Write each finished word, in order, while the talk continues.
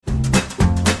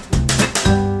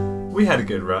We had a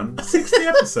good run. 60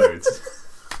 episodes.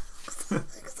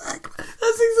 Exactly.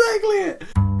 That's exactly it.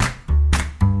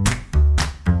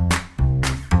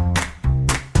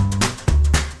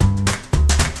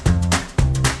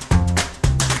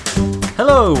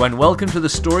 Hello and welcome to the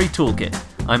Story Toolkit.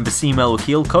 I'm Basim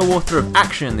El-Wakil, co-author of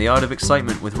Action, The Art of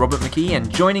Excitement with Robert McKee,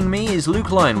 and joining me is Luke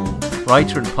Lionel,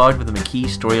 writer and part of the McKee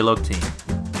Storylog team.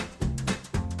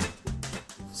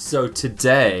 So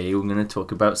today we're going to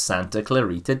talk about Santa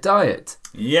Clarita Diet.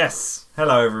 Yes.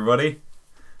 Hello, everybody.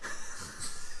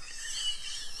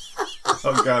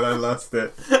 Oh God, I lost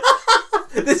it.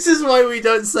 This is why we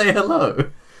don't say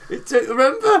hello.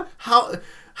 Remember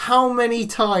how many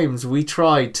times we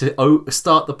tried to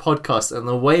start the podcast and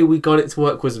the way we got it to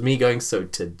work was me going, so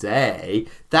today,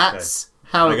 that's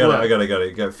how it works. I got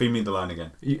it. Go, feed me the line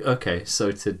again. Okay,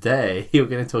 so today you're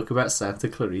going to talk about Santa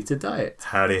Clarita Diet.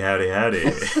 Howdy.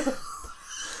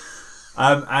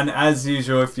 And as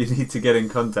usual, if you need to get in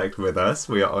contact with us,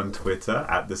 we are on Twitter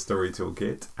at The Story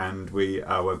Toolkit, and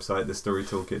our website,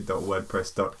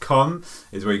 thestorytoolkit.wordpress.com,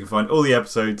 is where you can find all the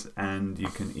episodes, and you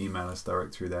can email us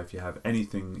direct through there if you have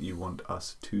anything you want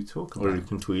us to talk about. Or you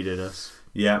can tweet at us.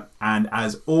 Yeah, and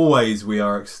as always, we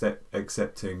are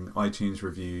accepting iTunes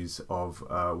reviews of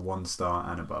 1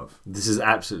 star and above. This is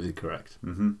absolutely correct.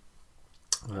 Mm-hmm.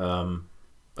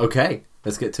 Okay,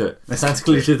 let's get to it. Santa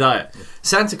Clarita Diet.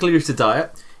 Santa Clarita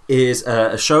Diet is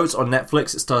a show. It's on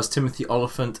Netflix. It stars Timothy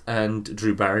Olyphant and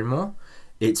Drew Barrymore.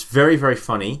 It's very, very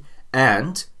funny.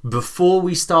 And before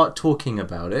we start talking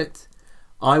about it,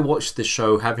 I watched the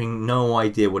show having no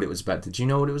idea what it was about. Did you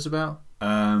know what it was about?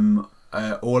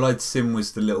 All I'd seen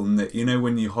was the little... You know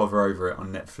when you hover over it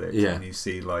on Netflix and you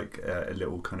see like a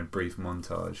little kind of brief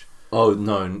montage? Oh,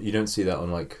 no, you don't see that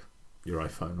on like your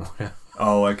iPhone or whatever.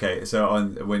 Oh, okay. So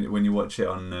when you watch it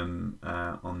on the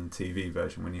TV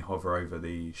version, when you hover over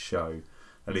the show,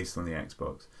 at least on the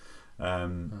Xbox,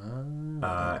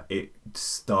 it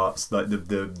starts like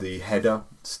the header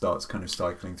starts kind of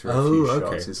cycling through a few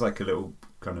shots. It's like a little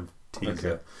kind of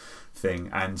teaser thing,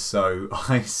 and so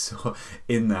I saw.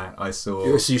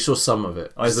 So you saw some of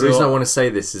it. The reason I want to say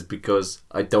this is because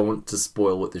I don't want to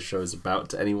spoil what the show is about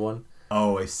to anyone.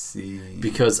 Oh, I see.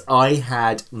 Because I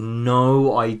had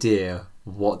no idea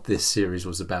what this series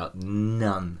was about.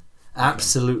 None.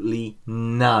 Absolutely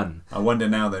none. I wonder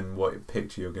now then what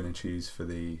picture you're going to choose for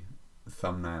the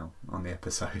thumbnail on the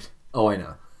episode. Oh, I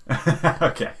know.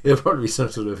 Okay. It'll probably be some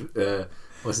sort of,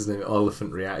 what's his name,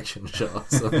 elephant reaction shot or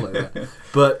something like that.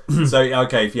 But so,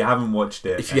 okay, if you haven't watched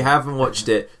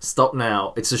it... stop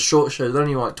now. It's a short show. There's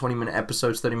only like 20-minute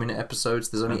episodes, 30-minute episodes.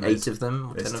 There's only 8 of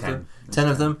them, or 10 of them. 10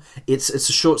 of them. It's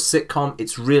a short sitcom.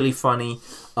 It's really funny.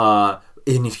 And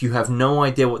if you have no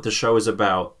idea what the show is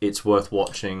about, it's worth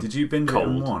watching. Did you binge it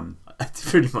in one?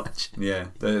 Pretty much. Yeah,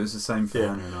 it was the same for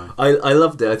Hannah and I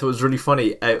loved it. I thought it was really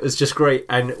funny. It was just great,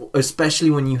 and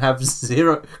especially when you have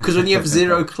zero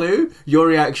clue, your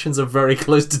reactions are very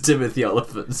close to Timothy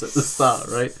Olyphant's at the start,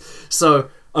 right? So,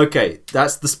 okay,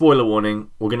 that's the spoiler warning.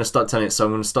 We're going to start telling it, so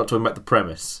I'm going to start talking about the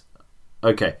premise.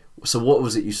 Okay, so what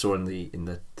was it you saw in the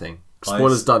thing?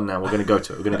 Spoilers done now. We're going to go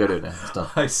to it. We're going to go to it now. It's done.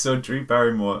 I saw Drew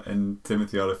Barrymore and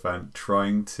Timothy Olyphant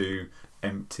trying to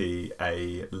empty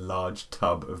a large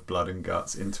tub of blood and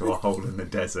guts into a hole in the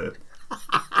desert.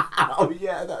 Oh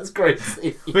yeah, that's great.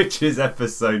 Which is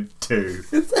episode 2.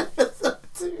 It's episode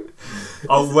 2.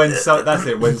 Oh, that's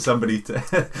it. When somebody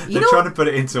they're trying to put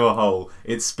it into a hole,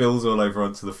 it spills all over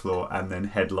onto the floor, and then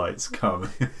headlights come.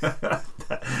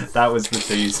 That was the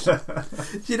teaser.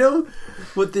 Do you know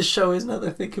what this show is? Now that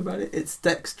I think about it, it's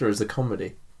Dexter as a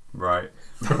comedy. Right.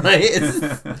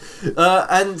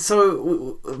 And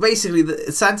so basically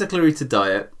the Santa Clarita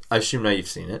Diet, I assume now you've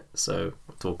seen it, so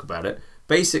we'll talk about it.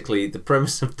 Basically the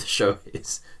premise of the show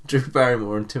is Drew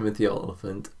Barrymore and Timothy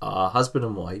Olyphant are husband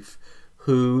and wife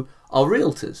who are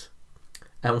realtors,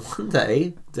 and one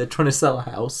day they're trying to sell a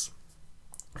house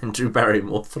and Drew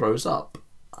Barrymore throws up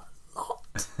a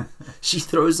lot. She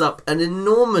throws up an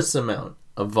enormous amount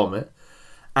of vomit,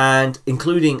 and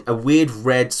including a weird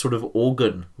red sort of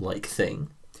organ-like thing,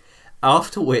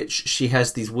 after which she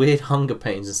has these weird hunger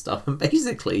pains and stuff, and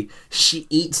basically she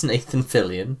eats Nathan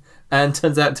Fillion and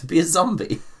turns out to be a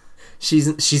zombie.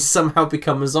 She's somehow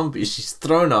become a zombie. She's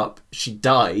thrown up, she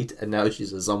died, and now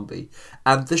she's a zombie.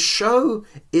 And the show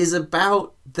is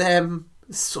about them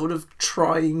sort of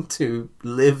trying to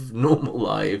live normal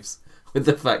lives with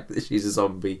the fact that she's a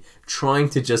zombie, trying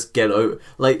to just get over...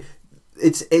 Like,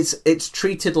 it's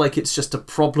treated like it's just a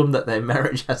problem that their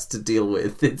marriage has to deal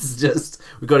with. It's just,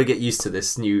 we've got to get used to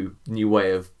this new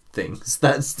way of things.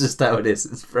 That's just how it is.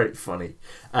 It's very funny.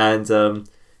 And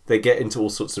they get into all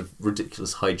sorts of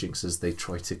ridiculous hijinks as they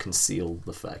try to conceal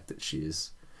the fact that she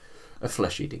is a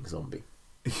flesh-eating zombie.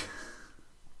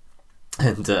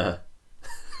 And it's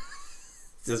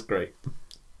just great.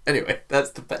 Anyway,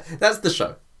 that's the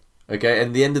show. Okay,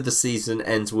 and the end of the season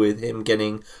ends with him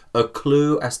getting a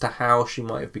clue as to how she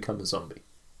might have become a zombie.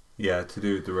 Yeah, to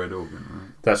do with the red organ,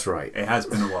 right? That's right. It has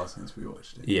been a while since we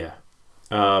watched it. Yeah.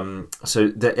 So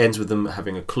that ends with them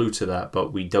having a clue to that,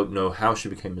 but we don't know how she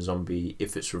became a zombie,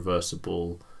 if it's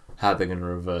reversible, how they're going to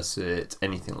reverse it,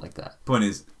 anything like that. Point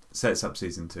is, sets up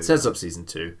season 2. Season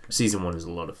 2. Season 1 is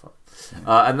a lot of fun.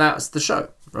 And that's the show,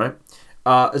 right?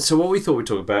 So what we thought we'd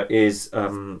talk about is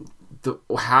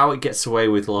how it gets away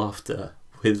with laughter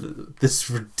with this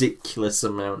ridiculous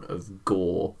amount of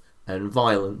gore and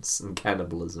violence and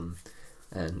cannibalism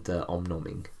and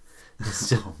om-nomming.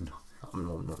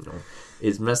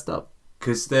 It's messed up.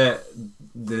 Because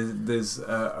there's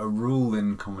a rule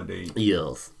in comedy,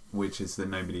 yes, which is that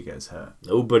nobody gets hurt.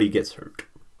 Nobody gets hurt.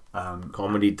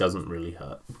 Comedy doesn't really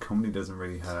hurt. Comedy doesn't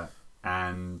really hurt.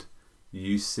 And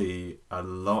you see a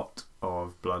lot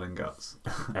of blood and guts.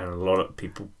 And a lot of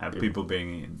people... and people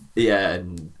being eaten. Yeah,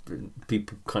 and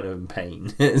people kind of in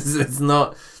pain. It's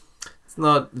not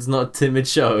a timid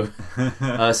show.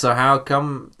 So how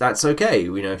come that's okay?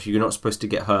 You know, if you're not supposed to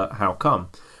get hurt, how come?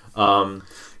 Do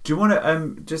you want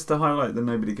to just to highlight that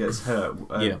nobody gets hurt?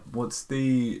 Yeah. What's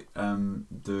the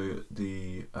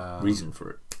reason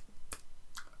for it?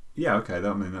 Yeah. Okay.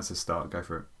 That's a start. Go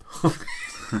for it.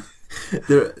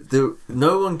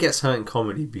 No one gets hurt in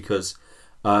comedy because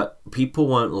people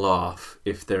won't laugh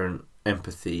if they're in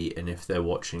empathy and if they're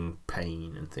watching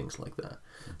pain and things like that.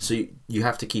 So you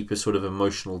have to keep a sort of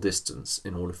emotional distance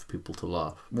in order for people to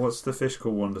laugh. What's the Fish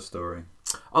Called Wanda story?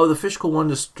 Oh, the Fish Called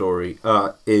Wanda story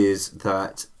is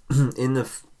that in the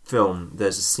film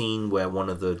there's a scene where one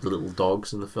of the little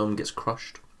dogs in the film gets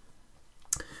crushed.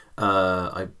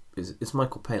 It's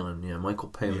Michael Palin. Yeah, Michael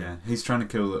Palin. Yeah, he's trying to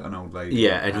kill an old lady.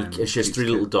 Yeah, and she has 3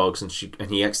 little dogs, and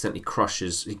he accidentally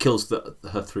crushes. He kills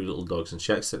her 3 little dogs, and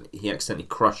he accidentally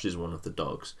crushes one of the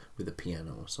dogs with a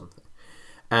piano or something.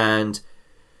 And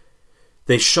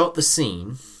they shot the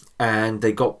scene, and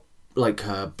they got like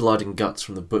blood and guts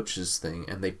from the butcher's thing,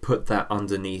 and they put that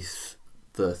underneath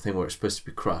the thing where it's supposed to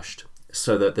be crushed,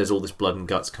 so that there's all this blood and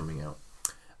guts coming out.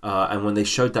 And when they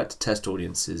showed that to test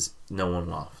audiences, no one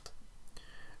laughed.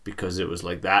 Because it was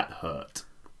like, that hurt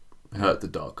the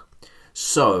dog.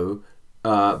 So,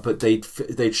 but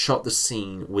they'd shot the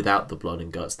scene without the blood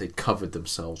and guts. They'd covered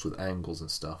themselves with angles and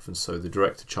stuff. And so the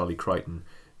director, Charlie Crichton,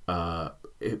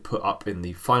 it put up in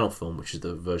the final film, which is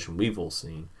the version we've all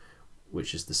seen,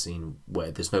 which is the scene where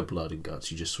there's no blood and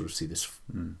guts. You just sort of see this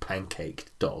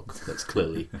pancaked dog that's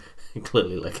clearly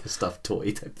like a stuffed toy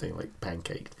type thing, like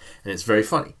pancaked. And it's very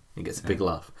funny. It gets a big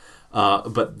laugh.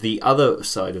 But the other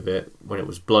side of it, when it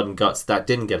was blood and guts, that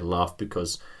didn't get a laugh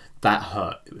because that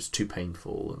hurt. It was too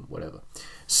painful and whatever.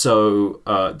 So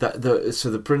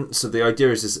the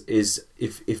idea is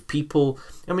if people,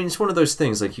 I mean, it's one of those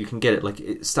things, like you can get it, like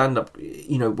stand up,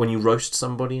 you know, when you roast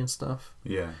somebody and stuff.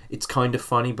 Yeah. It's kind of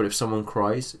funny, but if someone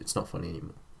cries, it's not funny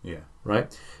anymore. Yeah.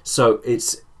 Right. So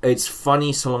it's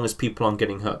funny so long as people aren't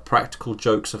getting hurt. Practical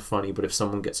jokes are funny, but if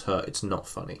someone gets hurt, it's not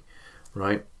funny.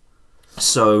 Right.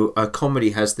 So comedy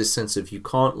has this sense of you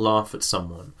can't laugh at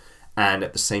someone and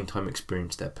at the same time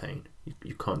experience their pain.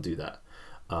 You can't do that.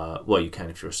 Well, you can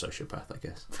if you're a sociopath, I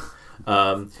guess.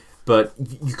 But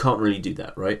you can't really do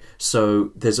that, right?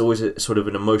 So there's always a sort of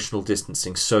an emotional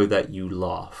distancing so that you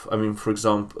laugh. I mean, for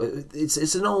example,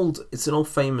 it's an old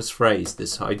famous phrase,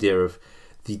 this idea of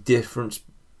the difference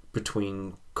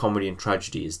between comedy and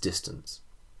tragedy is distance.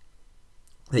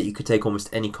 That you could take almost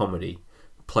any comedy,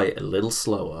 play it a little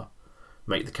slower,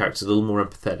 make the characters a little more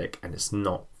empathetic, and it's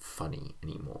not funny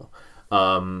anymore.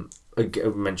 I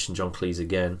mentioned John Cleese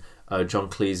again. John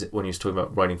Cleese, when he was talking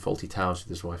about writing Fawlty Towers with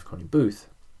his wife Connie Booth,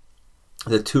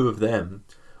 the two of them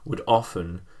would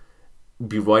often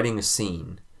be writing a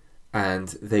scene and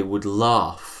they would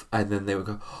laugh and then they would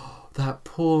go, "Oh, that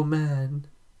poor man,"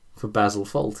 for Basil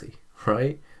Fawlty,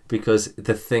 right? Because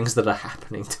the things that are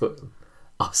happening to him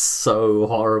are so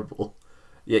horrible.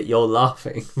 Yet you're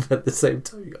laughing, but at the same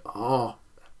time, you go, "Oh,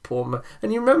 poor man."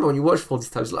 And you remember when you watch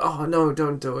Fawlty Towers, like, "Oh, no,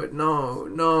 don't do it.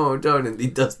 No, don't." And he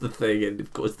does the thing, and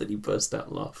of course, then he bursts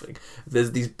out laughing.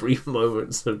 There's these brief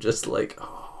moments of just like,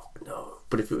 "Oh, no."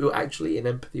 But if you were actually in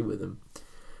empathy with him,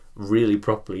 really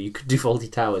properly, you could do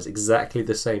Fawlty Towers exactly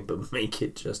the same, but make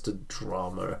it just a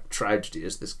drama, a tragedy,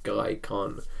 as this guy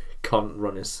can't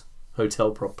run his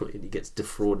hotel properly, and he gets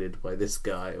defrauded by this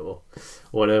guy, or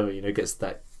whatever, you know, gets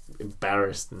that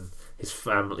embarrassed, and his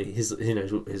family,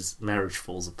 his marriage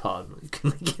falls apart. You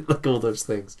can get like all those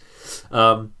things.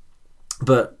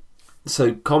 But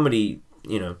so comedy,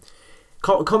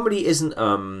 comedy isn't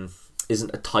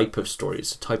a type of story;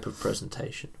 it's a type of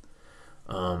presentation.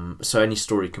 So any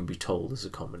story can be told as a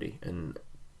comedy, and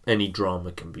any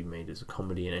drama can be made as a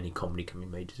comedy, and any comedy can be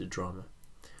made as a drama.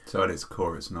 So at its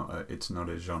core, it's not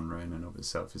a genre in and of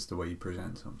itself. It's the way you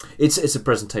present something. It's a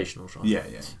presentational genre.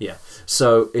 Yeah.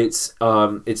 So it's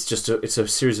a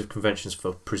series of conventions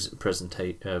for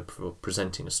for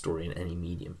presenting a story in any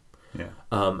medium. Yeah.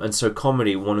 And so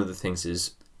comedy, one of the things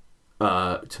is,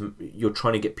 you're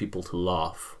trying to get people to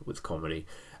laugh with comedy,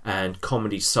 and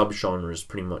comedy subgenres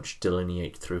pretty much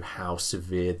delineate through how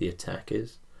severe the attack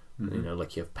is. Mm-hmm.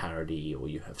 Like you have parody, or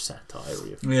you have satire, or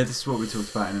you have... Yeah, this is what we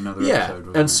talked about in another episode.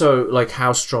 Yeah, and so like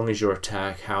how strong is your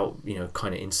attack? How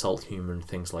kind of insult humor and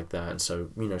things like that. And so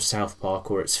South Park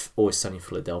or It's Always Sunny in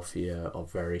Philadelphia are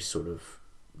very sort of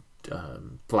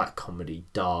black comedy,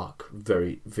 dark,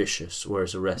 very vicious,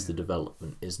 whereas Arrested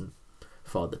Development isn't.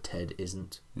 Father Ted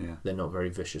isn't. Yeah, they're not very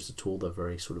vicious at all. They're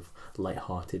very sort of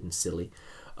light-hearted and silly.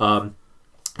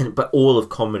 But all of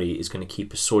comedy is going to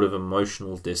keep a sort of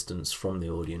emotional distance from the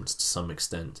audience to some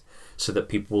extent, so that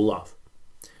people will laugh.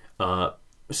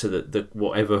 So that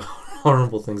whatever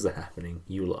horrible things are happening,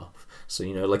 you laugh. So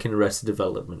like in Arrested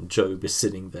Development, Job is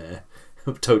sitting there,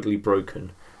 totally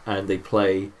broken, and they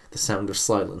play The Sound of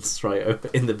Silence right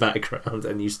in the background,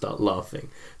 and you start laughing.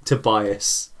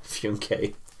 Tobias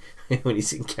Funke, when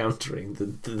he's encountering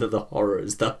the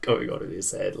horrors that are going on in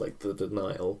his head, like the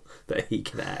denial that he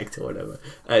can act or whatever,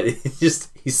 and he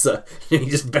just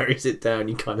buries it down.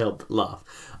 You can't help but laugh,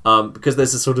 because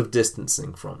there's a sort of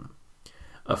distancing from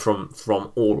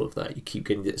all of that. You keep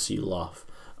getting it, so you laugh.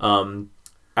 And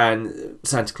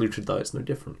Santa Clarita Diet's no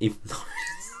different, even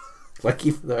though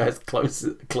it has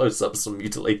close-ups on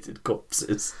mutilated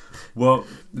corpses. Well,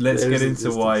 let's get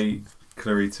into why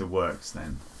Clarita works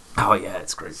then. Oh yeah,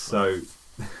 it's great. So,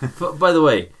 but by the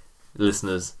way,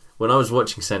 listeners, when I was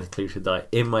watching Santa Clarita Diet,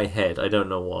 in my head, I don't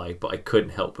know why, but I couldn't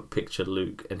help but picture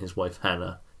Luke and his wife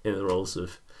Hannah in the roles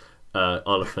of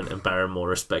Oliphant and Barrymore,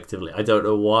 respectively. I don't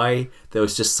know why. There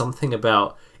was just something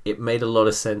about it made a lot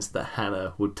of sense that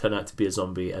Hannah would turn out to be a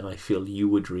zombie, and I feel you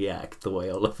would react the way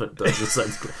Oliphant does.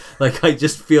 Like I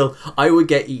just feel I would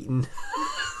get eaten.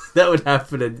 That would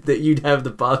happen, and that you'd have the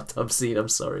bathtub scene. I'm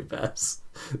sorry, Bass.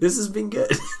 This has been good.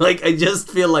 Like I just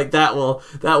feel like that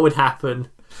would happen.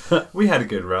 We had a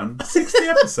good run. 60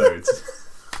 episodes.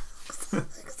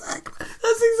 Exactly.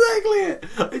 That's exactly it.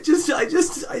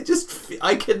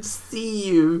 I can see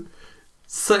you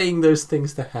saying those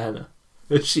things to Hannah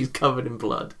as she's covered in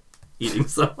blood, eating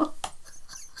someone.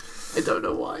 I don't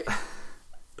know why.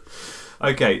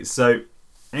 Okay, so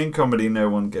in comedy, no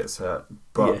one gets hurt,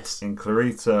 but in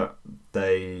Clarita,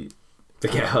 they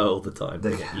get hurt all the time.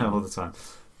 They get hurt all the time.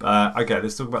 Okay,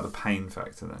 let's talk about the pain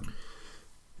factor then.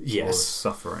 Yes. Or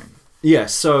suffering. Yeah,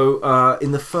 so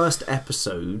in the first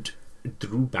episode,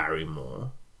 Drew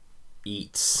Barrymore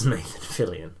eats Nathan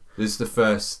Fillion. This is the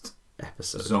first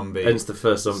episode. Zombie. And it's the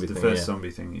first zombie thing. The first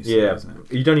zombie thing you see,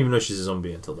 isn't it? You don't even know she's a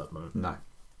zombie until that moment. No.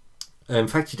 In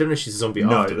fact, you don't know she's a zombie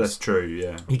afterwards. No, that's true,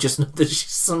 yeah. You just know that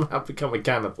she's somehow become a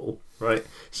cannibal, right?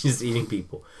 She's eating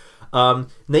people.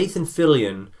 Nathan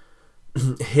Fillion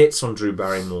hits on Drew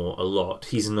Barrymore a lot.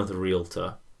 He's another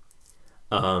realtor.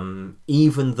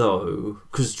 Even though...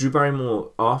 Because Drew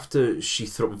Barrymore, after she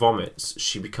vomits,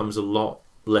 she becomes a lot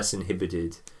less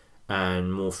inhibited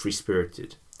and more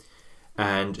free-spirited.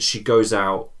 And she goes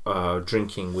out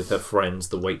drinking with her friends,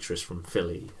 the waitress from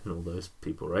Philly and all those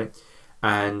people, right?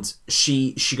 And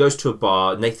she goes to a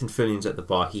bar. Nathan Fillion's at the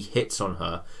bar. He hits on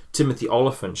her. Timothy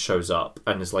Oliphant shows up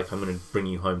and is like, I'm going to bring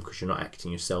you home because you're not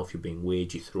acting yourself. You're being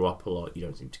weird. You threw up a lot. You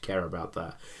don't seem to care about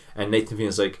that. And Nathan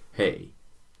Fillion's like, hey,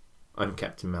 I'm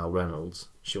Captain Mal Reynolds.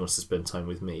 She wants to spend time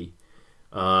with me.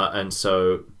 And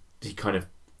so he kind of...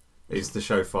 Is the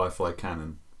show Firefly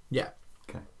canon? Yeah.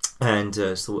 Okay. And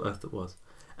it's the Earth that was.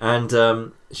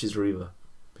 And she's Reva.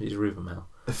 She's Reva Mal.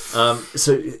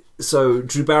 So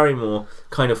Drew Barrymore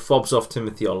kind of fobs off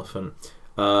Timothy Oliphant.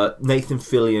 Nathan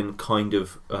Fillion kind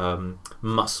of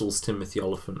muscles Timothy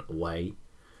Oliphant away.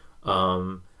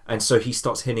 And so he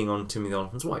starts hitting on Timothy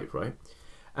Oliphant's wife, right?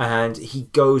 And he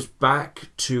goes back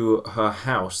to her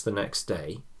house the next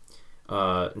day.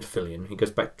 Fillion. He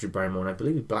goes back to Drew Barrymore, and I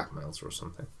believe he blackmails her or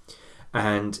something.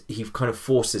 And he kind of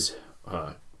forces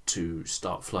her to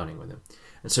start flirting with him.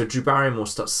 And so Drew Barrymore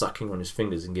starts sucking on his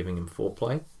fingers and giving him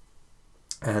foreplay.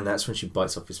 And that's when she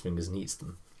bites off his fingers and eats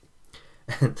them.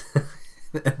 And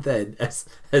And then,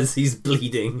 as he's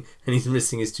bleeding and he's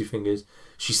missing his 2 fingers,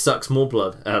 she sucks more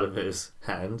blood out of his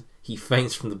hand. He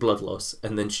faints from the blood loss,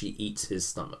 and then she eats his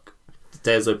stomach.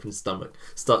 Tears open his stomach,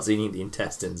 starts eating the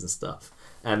intestines and stuff.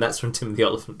 And that's when Tim the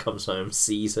Elephant comes home,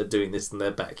 sees her doing this in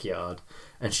their backyard,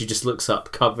 and she just looks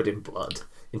up, covered in blood,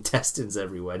 intestines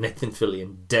everywhere, Nathan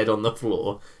Fillion dead on the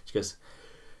floor. She goes,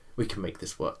 "We can make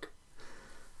this work."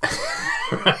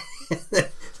 Right?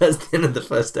 That's the end of the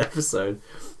first episode.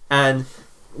 And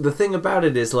the thing about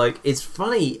it is, like, it's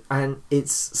funny and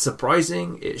it's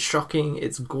surprising, it's shocking,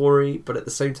 it's gory, but at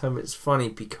the same time it's funny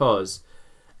because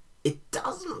it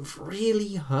doesn't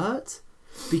really hurt,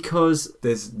 because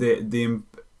there's the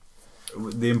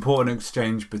important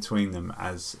exchange between them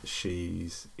as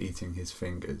she's eating his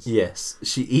fingers. Yes,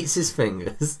 she eats his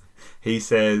fingers. He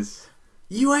says,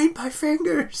 "You ate my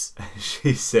fingers."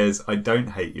 She says, "I don't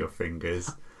hate your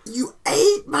fingers." "You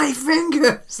ate my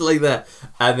fingers," like that,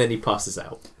 and then he passes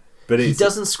out. But he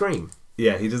doesn't scream.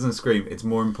 Yeah, he doesn't scream. It's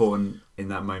more important in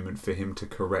that moment for him to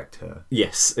correct her.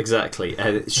 Yes, exactly.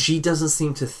 And she doesn't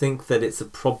seem to think that it's a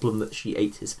problem that she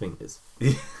ate his fingers.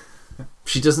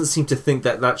 She doesn't seem to think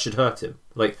that that should hurt him.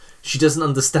 Like, she doesn't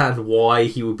understand why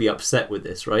he would be upset with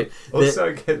this, right? Also,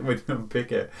 again, when you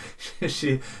unpick it,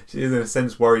 she's in a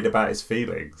sense worried about his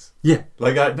feelings. Yeah.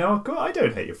 Like, no, God, I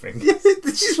don't hate your fingers.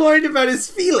 She's worried about his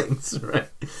feelings, right?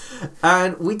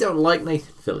 And we don't like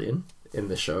Nathan Fillion in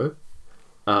the show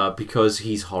because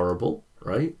he's horrible,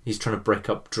 right? He's trying to break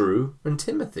up Drew and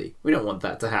Timothy. We don't want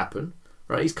that to happen,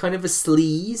 right? He's kind of a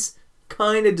sleaze.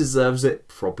 Kind of deserves it.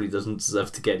 Probably doesn't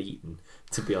deserve to get eaten,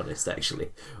 to be honest,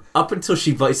 actually. Up until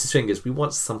she bites his fingers, we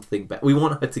want something back. We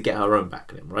want her to get her own back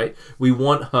at him, right? We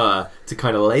want her to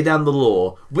kind of lay down the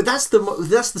law. But that's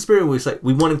the spirit where it's like,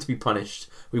 we want him to be punished.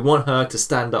 We want her to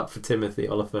stand up for Timothy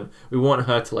Oliphant. We want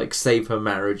her to, like, save her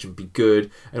marriage and be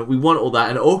good. And we want all that.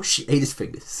 And, oh, she ate his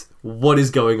fingers. What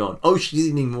is going on? Oh, she's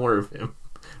eating more of him.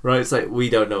 Right? It's like, we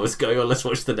don't know what's going on. Let's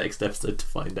watch the next episode to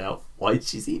find out why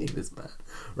she's eating this man.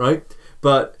 Right?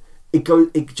 But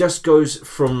it just goes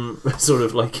from sort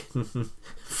of like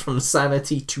from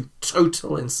sanity to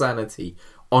total insanity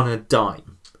on a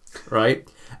dime, right?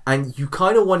 And you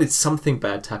kind of wanted something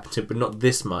bad to happen to him, but not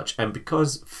this much. And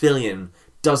because Fillion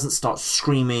doesn't start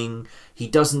screaming, he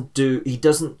doesn't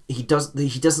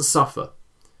suffer,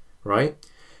 right?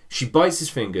 She bites his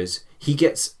fingers. He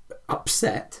gets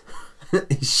upset.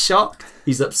 He's shocked.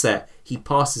 He's upset. He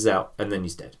passes out, and then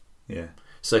he's dead. Yeah.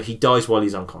 So he dies while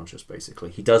he's unconscious,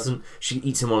 basically. She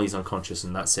eats him while he's unconscious,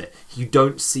 and that's it. You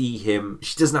don't see him.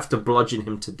 She doesn't have to bludgeon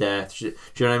him to death. Do you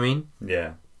know what I mean?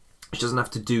 Yeah. She doesn't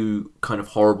have to do kind of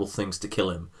horrible things to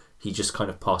kill him. He just kind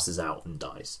of passes out and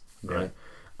dies, right?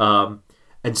 Yeah.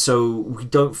 And so we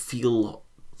don't feel...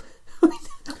 we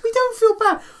don't feel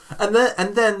bad.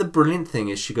 And then the brilliant thing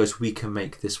is she goes, "We can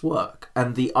make this work."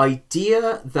 And the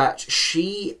idea that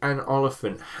she and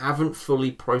Oliphant haven't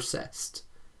fully processed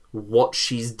what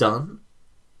she's done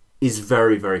is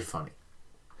very, very funny,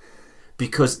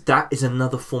 because that is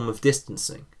another form of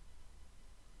distancing.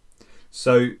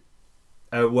 So,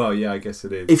 well, yeah, I guess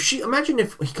it is. If she imagine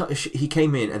if he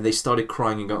came in and they started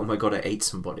crying and go, "Oh my God, I ate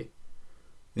somebody,"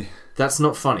 that's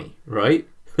not funny, right?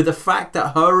 But the fact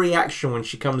that her reaction when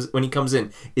he comes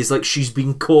in is like she's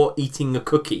been caught eating a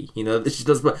cookie, you know, that she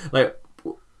does, like,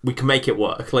 we can make it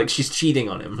work. Like, she's cheating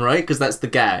on him, right? Because that's the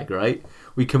gag, right?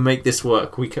 We can make this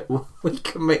work. We can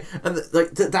make, and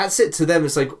like that's it to them.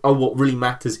 It's like, oh, what really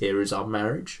matters here is our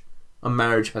marriage. Our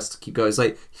marriage has to keep going. It's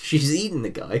like, she's eating the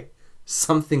guy.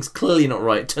 Something's clearly not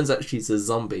right. It turns out she's a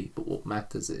zombie. But what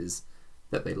matters is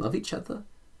that they love each other,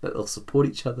 that they'll support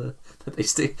each other, that they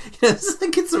stay. It's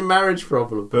like it's a marriage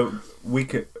problem. But we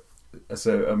could.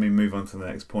 So, I mean, move on to the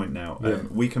next point now. Yeah.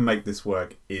 We can make this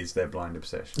work is their blind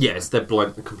obsession. Yeah, it's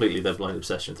completely their blind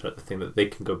obsession throughout the thing, that they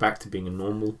can go back to being a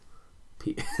normal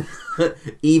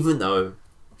even though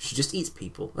she just eats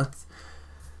people.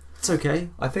 It's okay.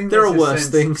 I think there are worse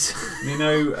things. You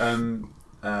know,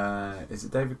 is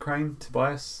it David Crane?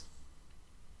 Tobias?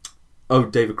 Oh,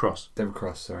 David Cross. David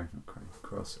Cross, sorry, not Crane.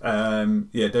 Cross.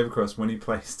 Yeah, David Cross, when he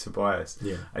plays Tobias,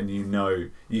 and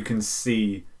you can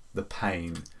see the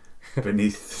pain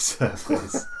beneath the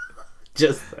surface.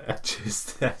 Just there.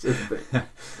 Just there.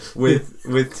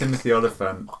 With Timothy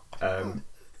Oliphant,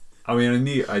 I mean,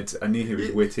 I knew he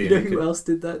was witty. You know who else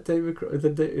did that?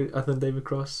 Other than David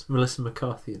Cross, Melissa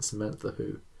McCarthy and Samantha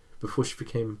Who, before she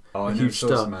became a huge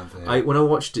star. When I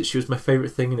watched it, she was my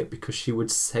favourite thing in it because she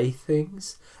would say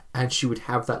things and she would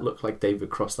have that look like David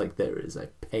Cross, like there is a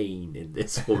pain in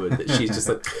this woman that she's just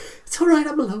like, it's all right,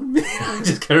 I'm alone.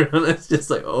 Just carry on. It's just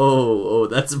like, oh,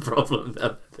 that's a problem.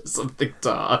 There's something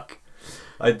dark.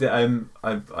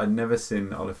 I've never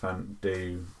seen Oliphant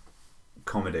do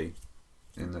comedy.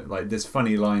 There's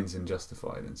funny lines in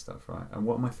Justified and stuff, right? And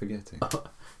what am I forgetting?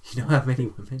 You know how many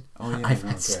women I've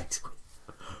had okay. sex with?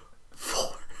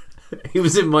 4. He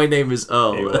was in My Name Is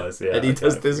Earl. He was, yeah. And he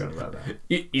does this.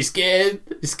 You scared?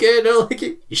 You scared? I don't like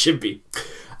it. You should be.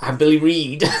 I'm Billy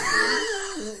Reed.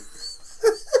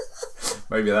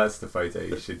 Maybe that's the photo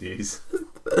you should use.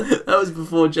 That was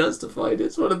before Justified.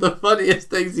 It's one of the funniest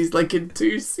things. He's like in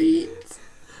 2 scenes,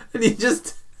 and he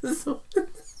just.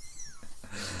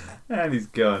 And he's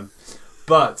gone.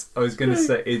 But I was going to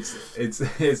say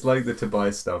it's like the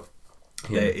Tobias stuff.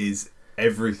 Yeah. There is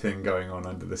everything going on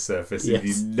under the surface, and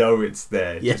you know it's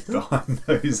there. Yes. Just behind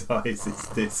those eyes, it's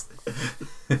this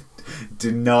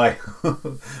denial.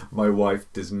 My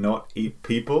wife does not eat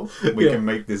people. We can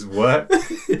make this work.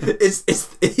 It's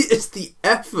the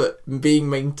effort being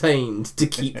maintained to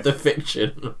keep the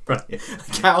fiction, right?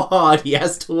 Like how hard he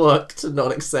has to work to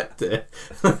not accept it.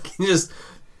 Like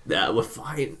we're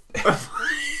fine. We're fine.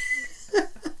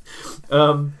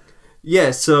 There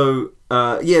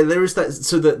is that.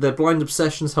 So that their blind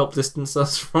obsessions help distance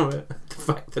us from it. The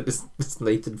fact that it's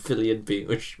Nathan Fillion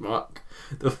being a schmuck.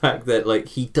 The fact that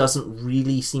he doesn't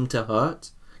really seem to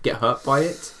get hurt by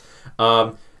it.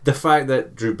 The fact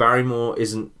that Drew Barrymore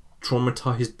isn't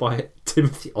traumatized by it.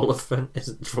 Timothy Oliphant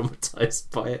isn't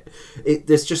traumatized by it.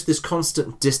 There's just this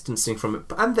constant distancing from it.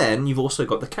 And then you've also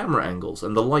got the camera angles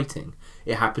and the lighting.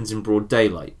 It happens in broad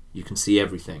daylight. You can see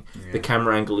everything. Yeah. The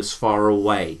camera angle is far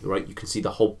away, right? You can see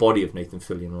the whole body of Nathan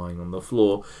Fillion lying on the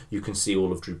floor. You can see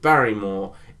all of Drew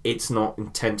Barrymore. It's not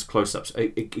intense close-ups.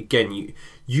 Again,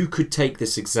 you could take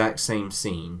this exact same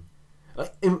scene.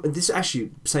 This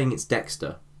actually saying it's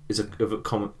Dexter is a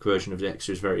comic version of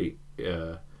Dexter is very.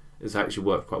 It's actually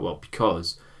worked quite well,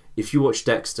 because if you watch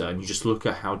Dexter and you just look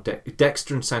at how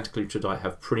Dexter and Santa Clarita Diet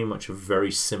have pretty much a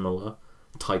very similar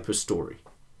type of story.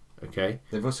 Okay,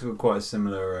 they've also got quite a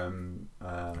similar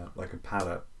like a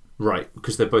palette, right?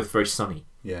 Because they're both very sunny.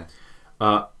 Yeah,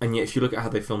 and yet if you look at how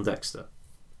they filmed Dexter,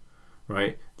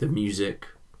 right, the music,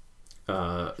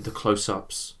 the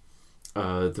close-ups,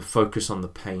 the focus on the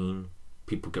pain.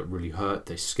 People get really hurt.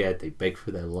 They're scared. They beg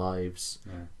for their lives.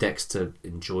 Yeah. Dexter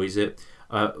enjoys it.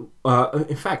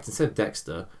 In fact, instead of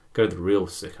Dexter, go to the real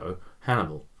sicko,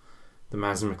 Hannibal, the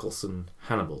Mads Mikkelsen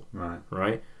Hannibal.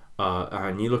 Right.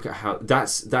 And you look at how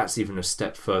that's even a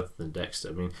step further than Dexter.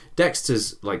 I mean,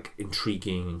 Dexter's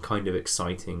intriguing and kind of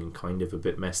exciting and kind of a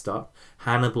bit messed up.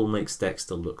 Hannibal makes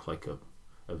Dexter look like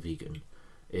a vegan.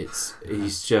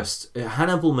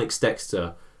 Hannibal makes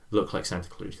Dexter look like Santa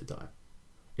Clarita Diet.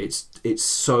 It's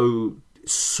so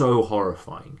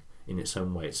horrifying in its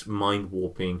own way. It's mind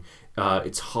warping.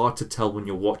 It's hard to tell when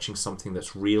you're watching something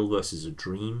that's real versus a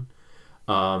dream.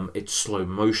 It's slow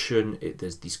motion.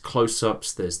 There's these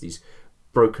close-ups. There's these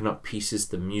broken up pieces.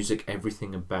 The music,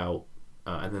 everything about,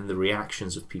 and then the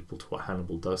reactions of people to what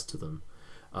Hannibal does to them.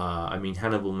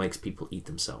 Hannibal makes people eat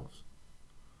themselves.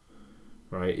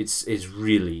 Right? It's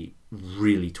really,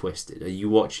 really twisted. You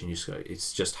watch and you just go,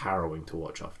 it's just harrowing to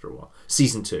watch after a while.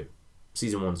 Season 2.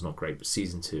 Season 1's not great, but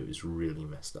Season 2 is really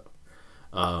messed up.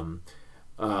 And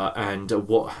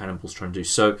what Hannibal's trying to do.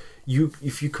 So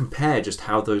if you compare just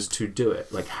how those two do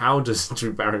it, how does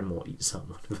Drew Barrymore eat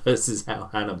someone versus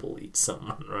how Hannibal eats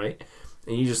someone, right?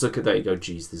 And you just look at that, you go,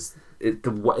 geez,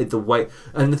 the way.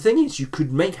 And the thing is, you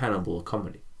could make Hannibal a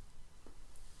comedy.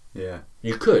 Yeah.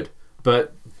 You could,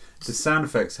 but the sound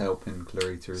effects help in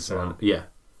Clarita as well. Yeah,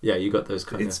 you got those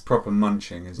kind of. It's proper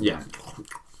munching, isn't it?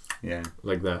 Yeah,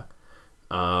 like that.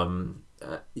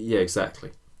 Yeah,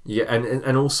 exactly. Yeah,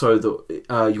 and also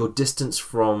your distance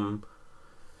from.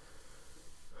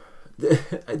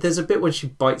 There's a bit when she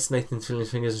bites Nathan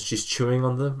Fillion's fingers and she's chewing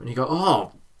on them, and you go,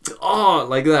 oh,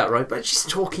 like that, right? But she's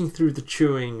talking through the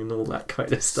chewing and all that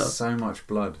kind of stuff. So much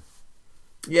blood.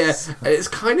 Yeah, it's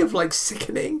kind of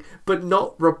sickening, but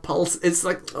not repulsive. It's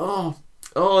oh,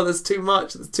 there's too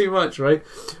much, right?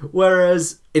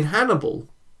 Whereas in Hannibal,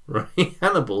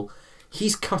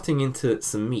 he's cutting into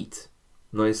some meat,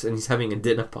 nice, and he's having a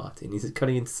dinner party, and he's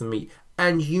cutting into some meat,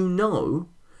 and you know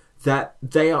that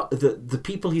they are the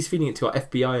people he's feeding it to are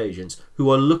FBI agents who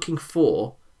are looking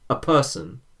for a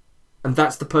person, and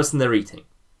that's the person they're eating.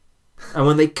 And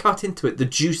when they cut into it, the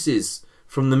juices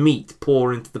from the meat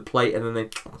pour into the plate, and then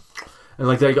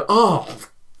they go, oh,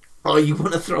 you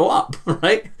want to throw up,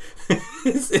 right?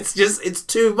 it's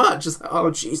too much. It's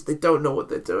jeez, they don't know what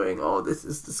they're doing. Oh, this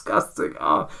is disgusting.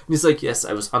 Oh, and he's like, yes,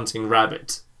 I was hunting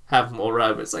rabbit. Have more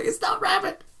rabbits. It's not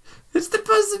rabbit. It's the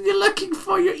person you're looking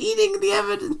for. You're eating the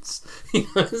evidence.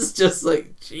 It's just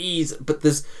jeez. But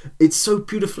it's so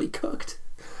beautifully cooked.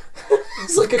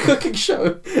 It's like a cooking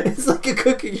show. It's like a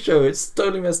cooking show. It's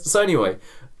totally messed. So anyway,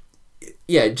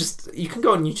 yeah, just you can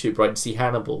go on YouTube, right, and see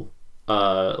Hannibal,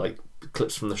 like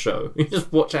clips from the show. You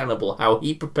just watch Hannibal, how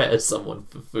he prepares someone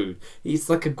for food. He's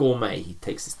like a gourmet. He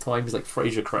takes his time. He's like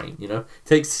Fraser Crane, you know.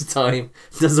 Takes his time,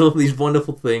 does all these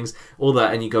wonderful things, all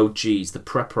that, and you go, geez, the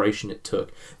preparation it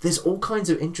took. There's all kinds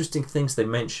of interesting things they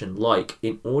mention, like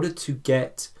in order to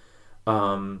get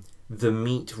the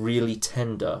meat really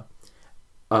tender,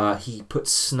 he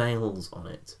puts snails on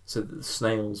it so that the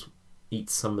snails eat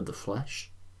some of the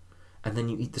flesh, and then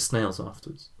you eat the snails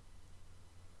afterwards.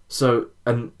 So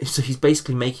he's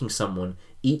basically making someone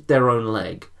eat their own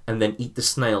leg and then eat the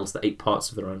snails that ate parts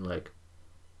of their own leg.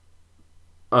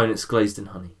 Oh, and it's glazed in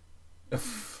honey.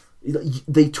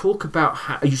 They talk about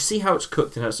how you see how it's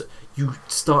cooked and how you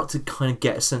start to kind of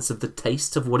get a sense of the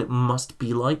taste of what it must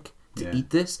be like to eat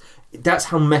this. That's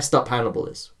how messed up Hannibal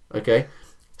is. Okay.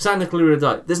 Santa Clarita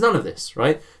Diet. There's none of this,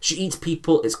 right? She eats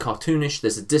people. It's cartoonish.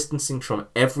 There's a distancing from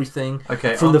everything.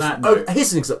 Okay. From that note,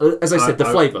 here's an example. As I said, the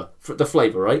flavor. The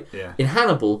flavor, right? Yeah. In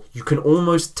Hannibal, you can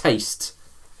almost taste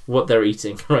what they're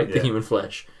eating, right? Yeah. The human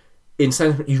flesh. In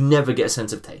Santa, you never get a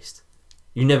sense of taste.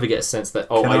 You never get a sense that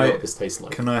I know what this tastes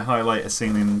like. Can I highlight a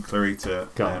scene in Clarita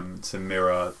to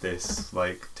mirror this,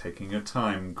 like taking your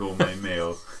time gourmet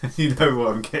meal? You know what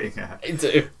I'm getting at. I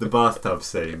do. The bathtub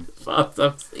scene.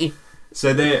 Bathtub scene.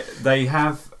 So they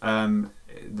have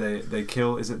they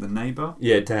kill, is it the neighbour?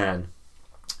 Yeah, Dan.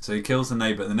 So he kills the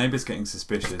neighbour. The neighbour's getting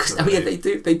suspicious.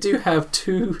 They do have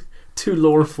two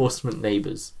law enforcement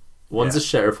neighbours. One's a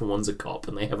sheriff and one's a cop,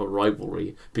 and they have a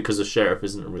rivalry because the sheriff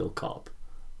isn't a real cop,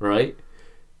 right?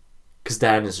 Because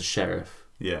Dan is a sheriff,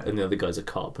 and the other guy's a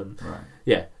cop, and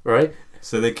right.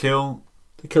 So they kill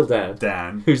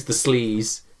Dan, who's the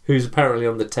sleaze. Who's apparently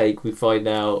on the take, we find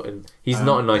out, and he's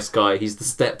not a nice guy. He's the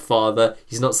stepfather.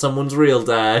 He's not someone's real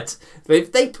dad.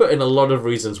 They put in a lot of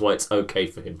reasons why it's okay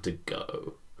for him to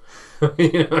go.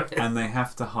 You know? And they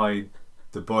have to hide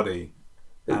the body.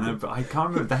 And I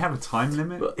can't remember. They have a time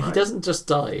limit. But he doesn't just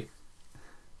die.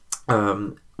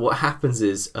 What happens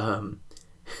is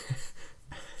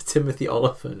Timothy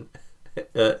Oliphant,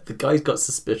 the guy's got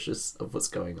suspicious of what's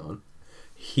going on.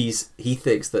 He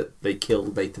thinks that they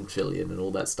killed Nathan Fillion and all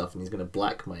that stuff, and he's going to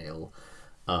blackmail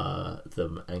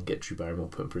them and get Drew Barrymore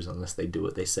put in prison unless they do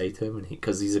what they say to him, and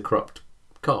because he's a corrupt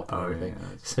cop and everything. Yeah.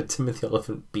 So Timothy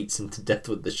Oliphant beats him to death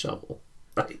with the shovel,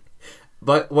 right?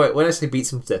 But wait, when I say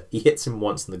beats him to death, he hits him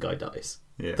once and the guy dies.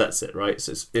 Yeah. That's it, right?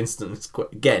 So it's instant. It's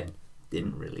quite, again,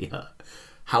 didn't really hurt.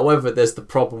 However, there's the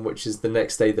problem, which is the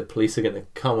next day the police are going to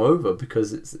come over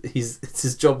because it's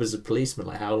his job as a policeman.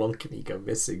 Like, how long can he go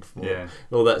missing for? Yeah.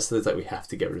 All that. So it's like, we have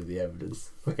to get rid of the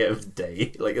evidence. We have a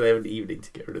day, like they have an evening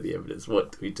to get rid of the evidence.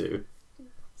 What do we do?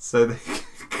 So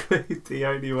the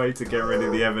only way to get rid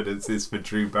of the evidence is for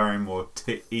Drew Barrymore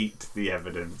to eat the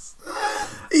evidence.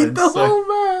 Eat the whole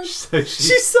man. So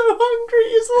she's so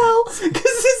hungry as well because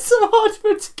it's so hard for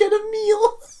her to get a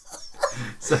meal.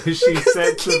 So she because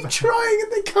said they keep trying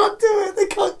and they can't do it. They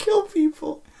can't kill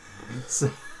people. So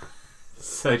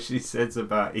she says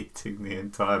about eating the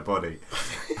entire body,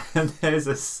 and there's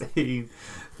a scene.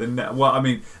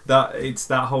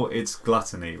 It's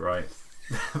gluttony, right?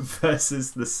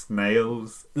 Versus the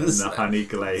snails and the honey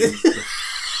glaze.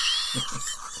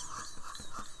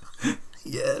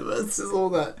 Yeah, versus all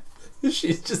that.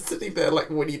 She's just sitting there like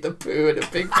Winnie the Pooh in a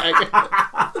big bag.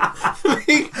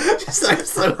 Just like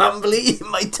so humbly in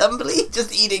my tumbly,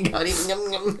 just eating honey.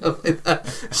 Like that.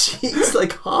 She eats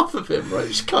like half of him,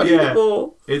 right? She can't eat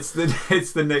more. It's the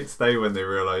next day when they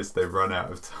realise they've run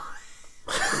out of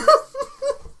time.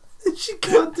 She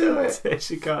can't do it.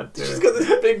 She can't do it. She's got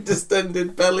this big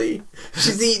distended belly.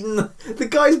 She's eaten. The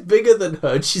guy's bigger than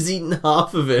her. And she's eaten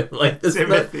half of him. Like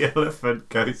Timothy Oliphant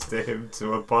goes to him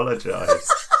to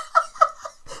apologise.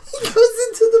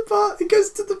 He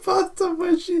goes to the bathtub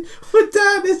where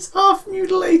Dan is half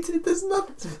mutilated. There's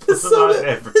nothing.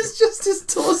 There's just his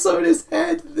torso and his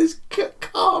head. And it's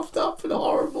carved up and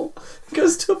horrible. He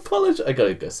goes to apologise. I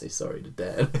gotta go say sorry to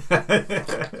Dan.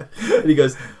 And he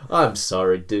goes, "I'm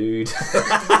sorry, dude."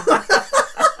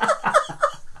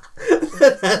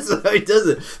 That's how he does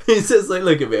it. He says, like,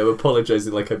 "Look at me, I'm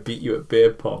apologising like I beat you at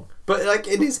beer pong." But like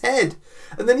in his head.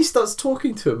 And then he starts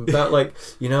talking to him about, like,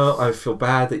 you know, I feel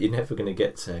bad that you're never going to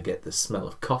get the smell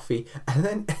of coffee. And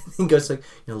then he goes like,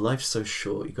 you know, life's so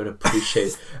short, you got to appreciate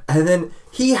it. And then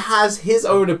he has his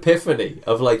own epiphany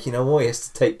of like, you know what, he has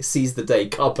to seize the day,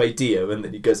 carpe diem. And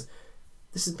then he goes,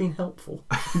 this has been helpful.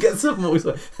 He gets up and walks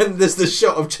away. And there's the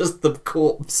shot of just the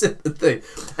corpse in the thing.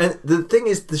 And the thing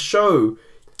is, the show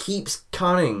keeps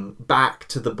cutting back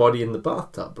to the body in the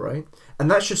bathtub, right? And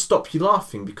that should stop you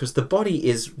laughing because the body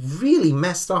is really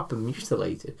messed up and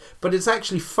mutilated. But it's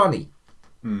actually funny.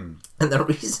 Mm. And the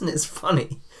reason it's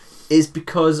funny is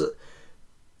because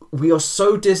we are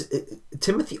so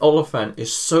Timothy Oliphant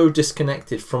is so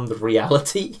disconnected from the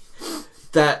reality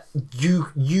that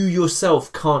you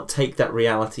yourself can't take that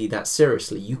reality that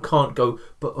seriously. You can't go,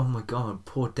 but oh my God,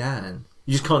 poor Dan.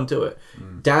 You just can't do it.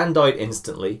 Mm. Dan died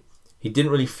instantly. He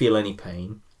didn't really feel any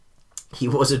pain. He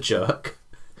was a jerk.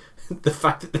 The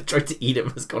fact that they tried to eat him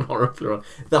has gone horribly wrong.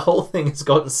 The whole thing has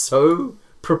gotten so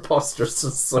preposterous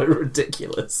and so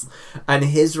ridiculous. And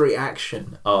his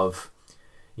reaction of,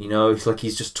 it's like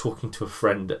he's just talking to a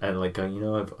friend and like going,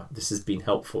 this has been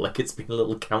helpful. Like it's been a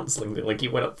little counselling thing. Like he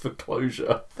went up for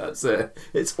closure. That's it.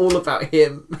 It's all about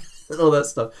him and all that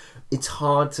stuff. It's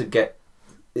hard to get.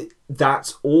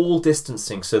 That's all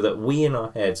distancing so that we in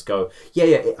our heads go, yeah,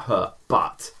 it hurt,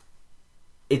 but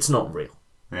it's not real.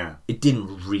 Yeah. It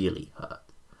didn't really hurt.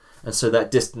 And so that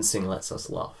distancing lets us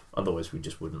laugh. Otherwise we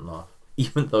just wouldn't laugh.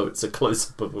 Even though it's a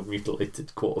close-up of a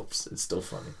mutilated corpse, it's still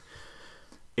funny.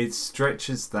 It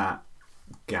stretches that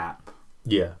gap,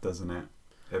 doesn't it,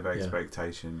 of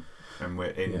expectation. And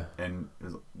we're in, and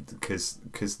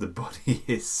because the body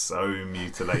is so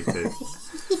mutilated,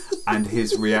 and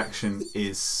his reaction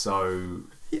is so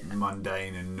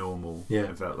mundane and normal. Yeah,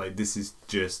 about like this is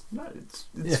just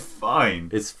it's fine.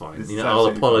 It's fine. I'll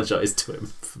apologise to him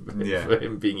for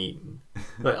him being eaten.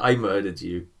 Like, I murdered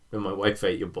you, and my wife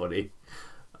ate your body.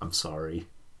 I'm sorry,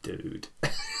 dude.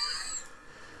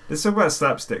 Let's talk about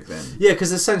slapstick then. Yeah,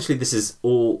 because essentially this is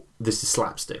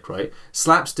slapstick, right?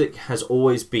 Slapstick has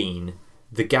always been,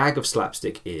 the gag of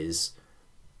slapstick is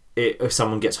if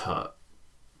someone gets hurt,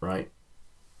 right?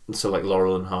 So like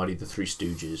Laurel and Hardy, the Three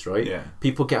Stooges, right? Yeah.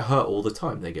 People get hurt all the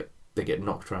time. They get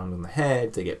knocked around on the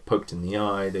head, they get poked in the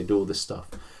eye, they do all this stuff.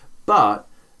 But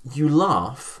you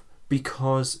laugh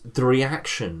because the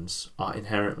reactions are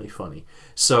inherently funny.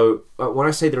 So when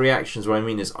I say the reactions, what I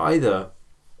mean is either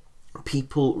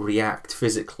people react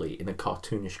physically in a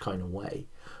cartoonish kind of way,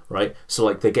 right? So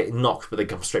like they get knocked but they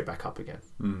come straight back up again.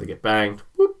 They get banged,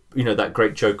 whoop, that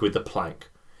great joke with the plank.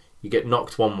 You get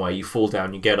knocked one way, you fall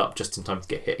down, you get up just in time to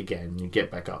get hit again, and you get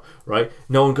back up, right?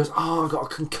 No one goes, oh, I got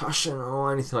a concussion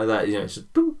or anything like that. It's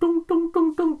just boom, boom, boom,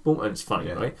 boom, boom, boom, and it's funny,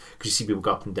 right? Because you see people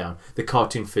go up and down. The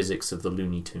cartoon physics of the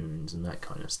Looney Tunes and that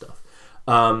kind of stuff.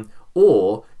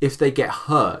 Or if they get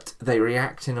hurt, they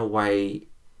react in a way.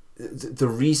 The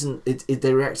reason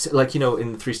they react like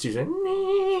in the Three Stooges,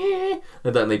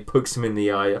 like that, and they pokes him in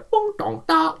the eye,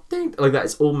 like that.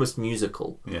 It's almost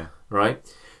musical, right?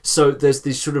 So there's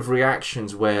these sort of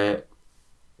reactions where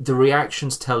the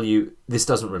reactions tell you this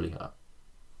doesn't really hurt,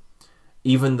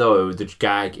 even though the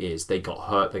gag is they got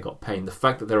hurt, they got pain. The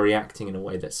fact that they're reacting in a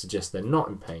way that suggests they're not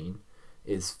in pain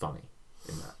is funny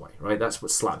in that way, right? That's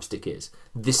what slapstick is.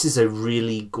 This is a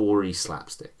really gory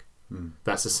slapstick.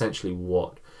 That's essentially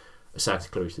what Santa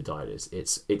Clarita Diet is.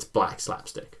 It's black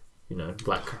slapstick,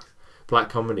 black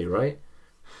comedy, right?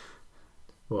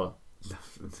 What?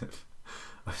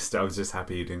 I was just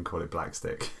happy you didn't call it black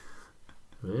stick.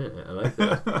 Yeah, I like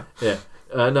that.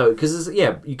 No, because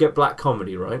you get black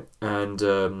comedy, right? And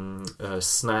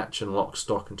Snatch and Lock,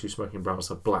 Stock and Two Smoking Barrels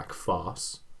are black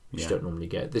farce, which you don't normally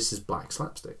get. This is black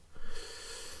slapstick.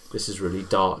 This is really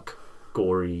dark,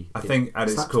 gory. I think at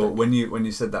its core, when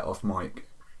you said that off mic,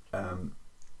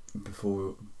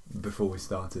 before we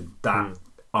started, that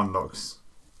unlocks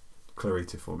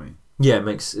Clarita for me. Yeah, it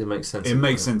makes sense. It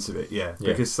makes sense of it,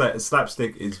 because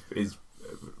slapstick is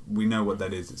we know what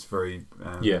that is. It's very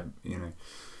and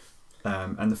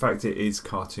the fact it is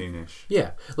cartoonish.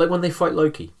 Yeah, like when they fight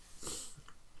Loki.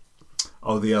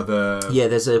 Oh, the other. Yeah,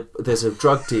 there's a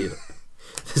drug dealer.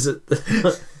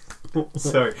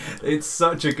 Sorry, it's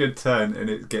such a good turn and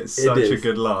it gets such a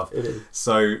good laugh. It is.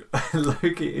 So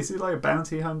Loki, is he like a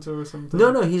bounty hunter or something?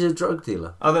 No, he's a drug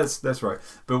dealer. Oh, that's right.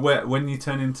 But when you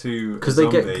turn into because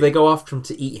they go after him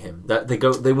to eat him.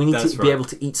 We need to be able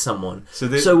to eat someone.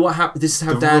 So what happens? This is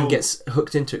how Dan gets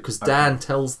hooked into it because Dan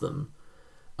tells them,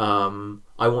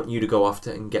 I want you to go after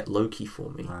and get Loki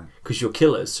for me because you're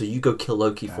killers, so you go kill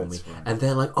Loki for me. Right. And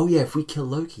they're like, oh yeah, if we kill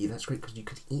Loki, that's great because you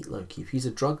could eat Loki. If he's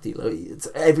a drug dealer,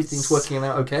 everything's working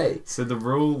out okay. So the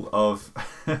rule of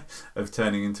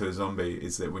turning into a zombie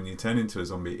is that when you turn into a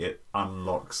zombie, it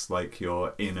unlocks like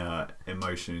your inner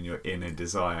emotion and your inner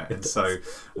desire. And so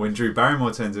when Drew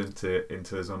Barrymore turns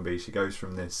into a zombie, she goes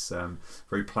from this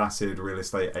very placid real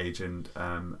estate agent,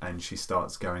 and she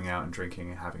starts going out and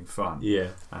drinking and having fun. Yeah.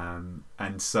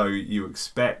 And so you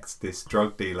expect this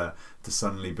drug dealer to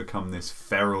suddenly become this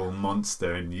feral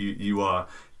monster, and you are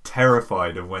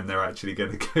terrified of when they're actually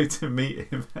going to go to meet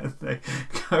him, and they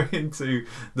go into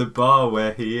the bar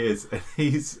where he is, and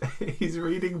he's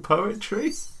reading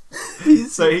poetry.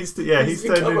 He's turned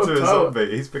into a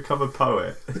zombie. He's become a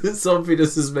poet.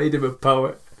 Zombiness has made him a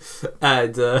poet,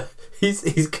 and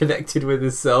he's connected with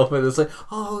himself, and it's like,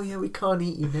 oh yeah, we can't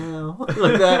eat you now,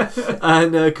 like that,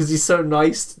 and because he's so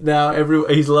nice now,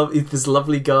 he's this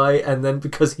lovely guy, and then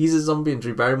because he's a zombie and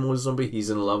Drew Barrymore's a zombie, he's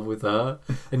in love with her,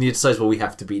 and he decides, well, we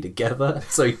have to be together,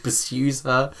 so he pursues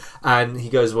her, and he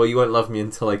goes, well, you won't love me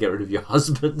until I get rid of your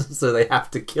husband, so they have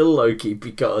to kill Loki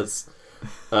because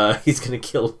he's going to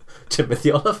kill Timothy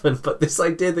Oliphant. But this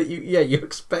idea that you're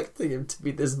expecting him to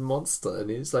be this monster, and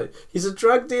he's like, he's a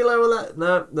drug dealer, all that.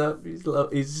 No,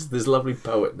 he's this lovely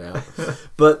poet now.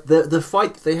 But the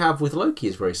fight that they have with Loki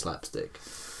is very slapstick.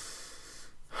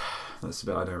 That's a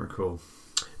bit I don't recall.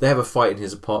 They have a fight in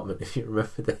his apartment, if you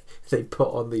remember. They put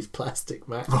on these plastic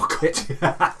Mac. Oh,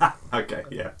 God. Okay,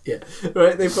 yeah. Yeah,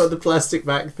 right? They put on the plastic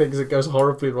Mac things. It goes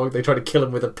horribly wrong. They try to kill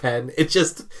him with a pen. It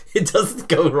doesn't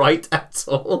go right at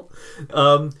all.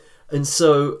 And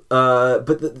so,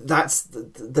 that's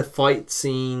the fight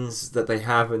scenes that they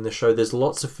have in the show. There's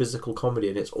lots of physical comedy,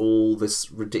 and it's all this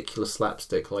ridiculous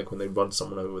slapstick, like when they run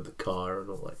someone over with a car and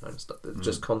all that kind of stuff. It's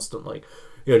just constant, like,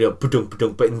 ba-dunk,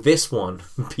 ba-dunk. But in this one,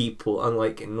 people,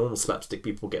 unlike in normal slapstick,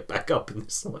 people get back up. In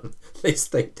this one, they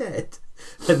stay dead,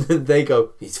 and then they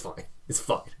go, "He's fine. It's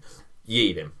fine. You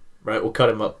eat him, right? We'll cut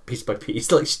him up piece by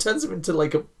piece." Like, she turns him into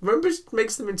remember, she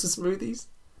makes them into smoothies.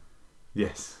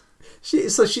 Yes.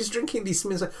 She's drinking these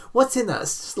smoothies. Like, what's in that?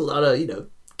 It's just a lot of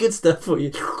good stuff for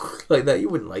you, like that. You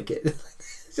wouldn't like it.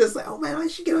 It's just like, oh man, I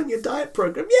should get on your diet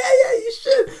program. Yeah, you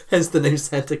should. Hence the name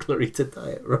Santa Clarita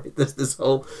Diet, right? There's this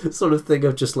whole sort of thing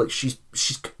of just like she's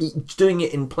doing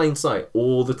it in plain sight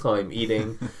all the time,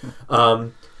 eating.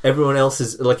 Everyone else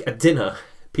is like at dinner.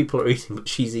 People are eating, but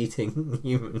she's eating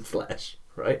human flesh,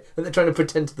 right? And they're trying to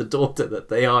pretend to the daughter that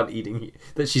they aren't eating,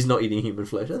 that she's not eating human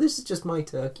flesh. Oh, this is just my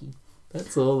turkey.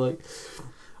 That's all. Like,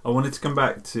 I wanted to come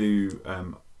back to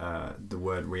the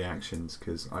word reactions,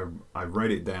 because I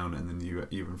wrote it down, and then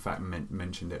you in fact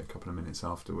mentioned it a couple of minutes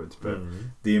afterwards. But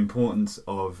the importance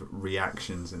of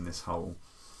reactions in this whole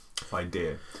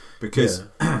idea, because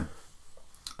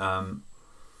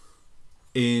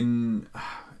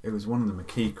it was one of the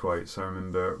McKee quotes. I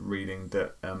remember reading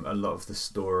that a lot of the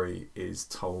story is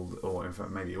told, or in fact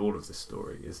maybe all of the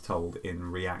story is told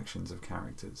in reactions of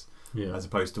characters, as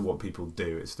opposed to what people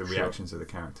do. It's the reactions of the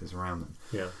characters around them.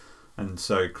 Yeah. And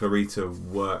so Clarita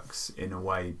works in a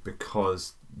way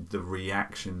because the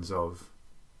reactions of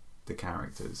the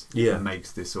characters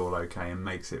makes this all okay and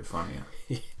makes it funnier.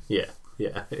 Yeah.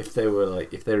 If they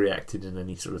reacted in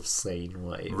any sort of sane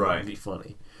way, it wouldn't be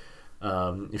funny.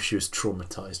 If she was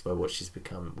traumatized by what she's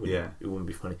become, it wouldn't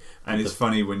be funny. And it's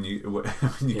funny when you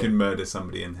can murder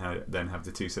somebody and then have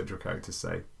the two central characters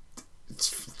say, "It's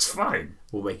fine.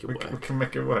 We'll make it work. We can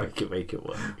make it work. Make it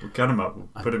work. We'll cut them up. We'll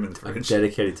put them in the fridge." I'm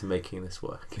dedicated to making this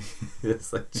work.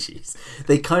 It's like, jeez.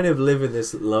 They kind of live in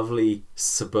this lovely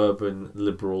suburban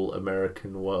liberal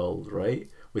American world, right?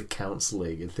 With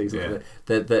counselling and things like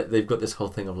that. They've got this whole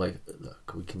thing of like,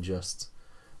 look, we can do it.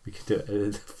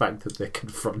 And the fact that they're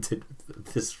confronted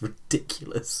with this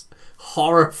ridiculous,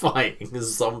 horrifying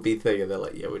zombie thing, and they're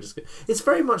like, we're just gonna... It's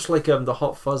very much like the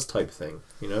Hot Fuzz type thing,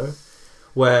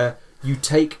 where you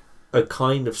take a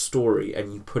kind of story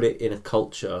and you put it in a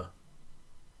culture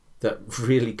that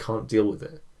really can't deal with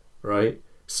it, right?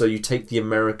 So you take the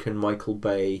American Michael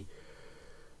Bay,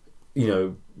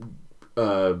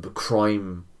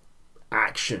 crime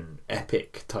action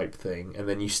epic type thing, and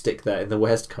then you stick that in the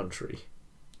West Country.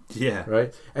 Yeah.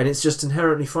 Right? And it's just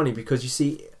inherently funny because you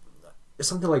see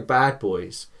something like Bad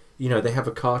Boys, they have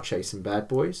a car chase in Bad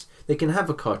Boys. They can have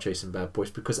a car chase in Bad Boys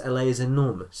because LA is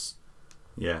enormous.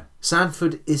 Yeah.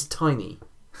 Sanford is tiny.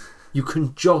 You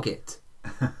can jog it.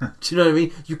 Do you know what I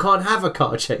mean? You can't have a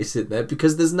car chase in there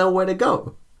because there's nowhere to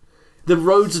go. The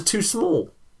roads are too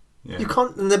small. Yeah. You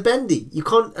can't, and they're bendy. You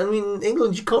can't, in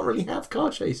England, you can't really have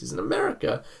car chases. In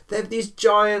America, they have these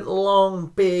giant, long,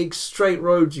 big, straight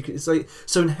roads.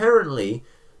 So inherently,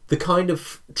 the kind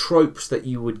of tropes that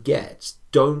you would get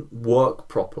don't work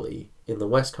properly in the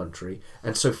West Country,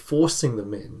 and so forcing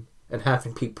them in and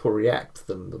having people react to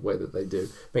them the way that they do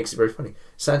makes it very funny.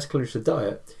 Santa Clarita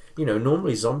Diet,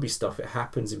 normally zombie stuff, it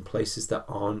happens in places that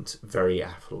aren't very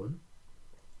affluent,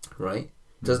 right?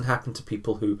 It doesn't happen to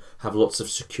people who have lots of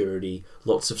security,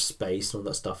 lots of space and all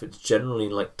that stuff. It's generally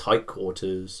in like tight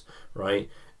quarters, right?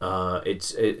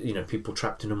 People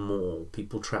trapped in a mall,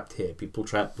 people trapped here, people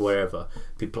trapped wherever,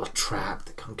 people are trapped,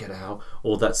 they can't get out,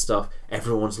 all that stuff.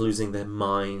 Everyone's losing their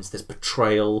minds. There's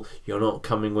betrayal. You're not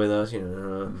coming with us.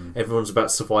 Everyone's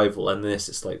about survival. And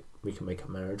it's like, we can make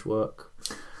a marriage work.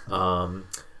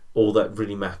 All that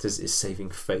really matters is saving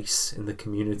face in the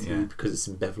community because it's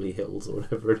in Beverly Hills or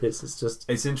whatever it is.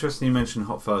 It's interesting you mentioned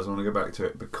Hot Fuzz. I want to go back to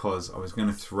it because I was going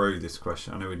to throw this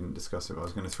question. I know we didn't discuss it, but I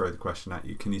was going to throw the question at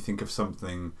you. Can you think of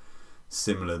something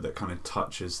similar that kind of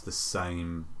touches the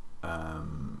same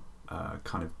kind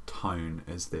of tone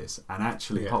as this? And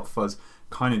actually, Hot Fuzz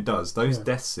kind of does. Those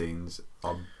death scenes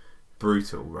are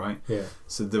brutal, right? Yeah.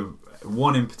 So the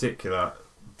one in particular,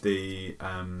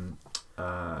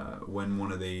 when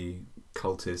one of the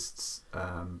cultists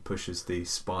pushes the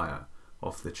spire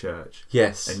off the church.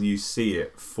 Yes. And you see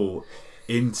it fall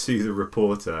into the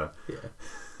reporter. Yeah.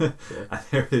 And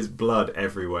there is blood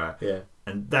everywhere. Yeah.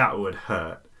 And that would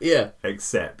hurt. Yeah.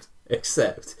 Except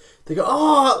they go,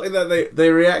 oh, like they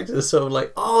react to sort of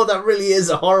like, oh, that really is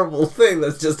a horrible thing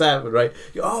that's just happened, right?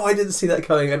 Oh, I didn't see that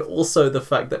coming. And also the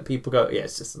fact that people go, yeah,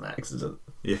 it's just an accident.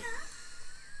 Yeah.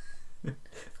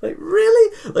 Like,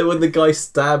 really? Like when the guy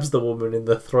stabs the woman in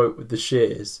the throat with the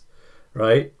shears,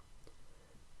 right?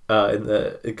 In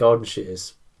the garden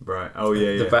shears. Right. Oh,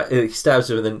 yeah, he stabs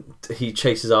her and then he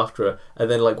chases after her. And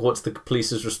then, like, what's the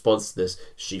police's response to this?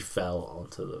 She fell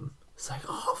onto them. It's like,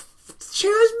 oh, she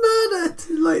was murdered.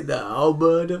 Like, no,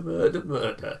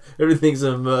 murder. Everything's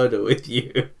a murder with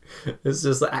you. It's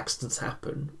just that accidents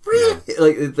happen. Really? Yeah.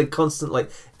 Like, the constant,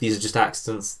 like, these are just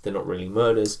accidents. They're not really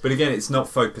murders. But again, it's not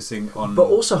focusing on... But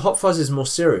also, Hot Fuzz is more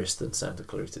serious than Santa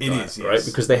Clarita Diet. It is, yes. Right?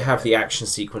 Because they have the action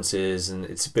sequences and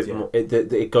it's a bit more...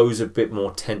 It goes a bit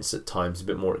more tense at times, a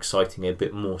bit more exciting, a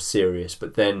bit more serious.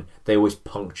 But then they always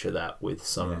puncture that with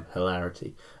some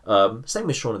hilarity. Same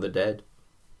with Shaun of the Dead.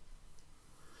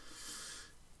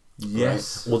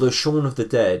 Yes. Right? Although Shaun of the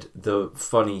Dead, the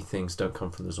funny things don't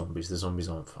come from the zombies. The zombies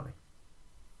aren't funny.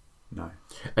 No.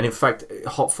 And in fact,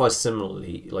 Hot Fuzz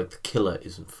similarly, like the killer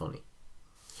isn't funny.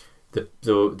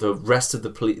 The rest of the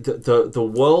police,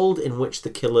 the world in which the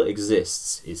killer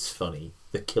exists is funny.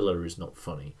 The killer is not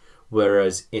funny.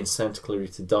 Whereas in Santa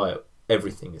Clarita Diet,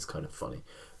 everything is kind of funny.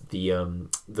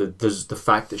 The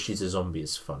fact that she's a zombie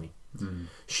is funny. Mm.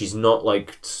 She's not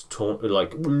like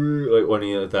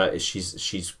any of that.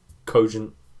 She's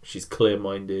cogent, she's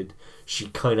clear-minded, she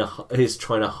kind of is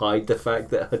trying to hide the fact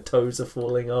that her toes are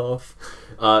falling off.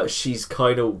 She's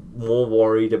kind of more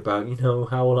worried about,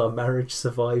 how will our marriage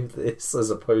survive this,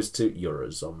 as opposed to, you're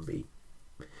a zombie.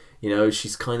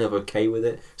 She's kind of okay with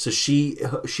it. So she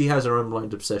has her own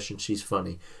blind obsession, she's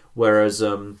funny. Whereas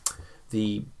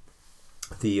the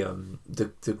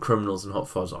criminals in Hot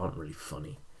Fuzz aren't really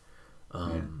funny.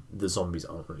 The zombies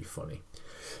aren't really funny.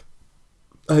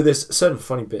 There's certain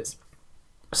funny bits.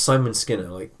 Simon Skinner,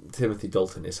 like Timothy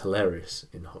Dalton, is hilarious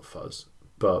in Hot Fuzz,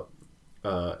 but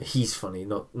he's funny,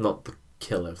 not the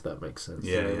killer, if that makes sense.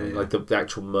 Like the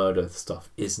actual murder stuff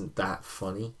isn't that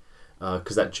funny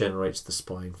because that generates the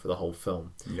spine for the whole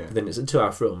film. But then it's a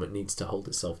 2-hour film; it needs to hold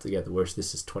itself together. Whereas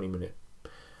this is 20-minute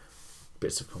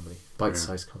bits of comedy,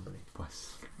 bite-sized comedy.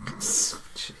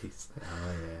 Jeez.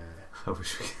 Oh yeah. I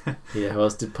wish we... Yeah, who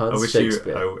else did puns?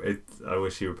 Shakespeare. I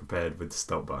wish you were prepared with the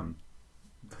stop button.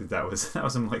 That was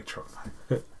a mic drop.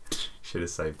 Should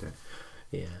have saved it.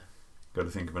 Yeah. Got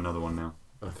to think of another one now.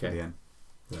 Okay. For the end.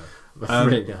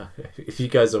 No. If you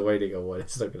guys are waiting on one,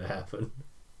 it's not going to happen.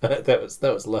 That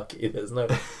was lucky. There's no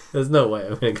way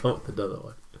I'm going to come up with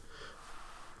another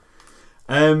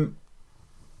one.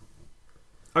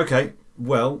 Okay.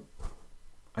 Well,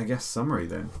 I guess summary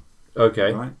then.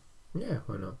 Okay. Right. Yeah.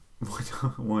 Why not?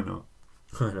 Why not?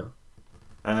 Why not?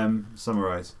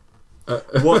 Summarize.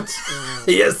 What?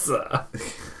 Yes, sir.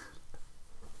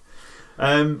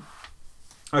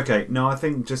 Okay. No, I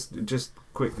think just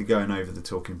quickly going over the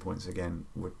talking points again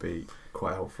would be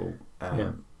quite helpful.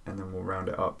 And then we'll round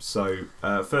it up. So,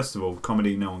 first of all,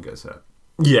 comedy, no one gets hurt.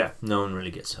 Yeah, no one really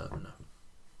gets hurt. No,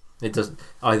 it doesn't.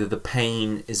 Either the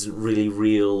pain isn't really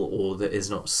real, or there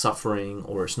is not suffering,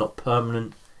 or it's not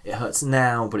permanent. It hurts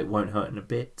now, but it won't hurt in a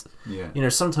bit. Yeah.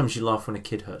 Sometimes you laugh when a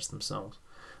kid hurts themselves.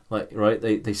 Like, right?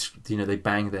 They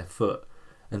bang their foot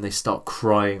and they start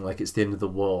crying like it's the end of the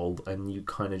world, and you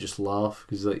kind of just laugh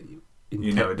because like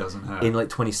it doesn't hurt. In like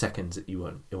 20 seconds, it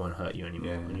won't hurt you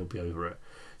anymore, and you'll be over it.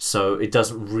 So it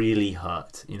doesn't really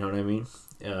hurt. You know what I mean?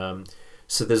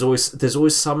 So there's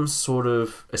always some sort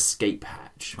of escape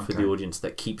hatch for the audience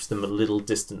that keeps them a little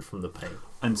distant from the pain.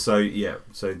 And so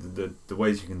the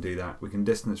ways you can do that, we can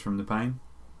distance from the pain.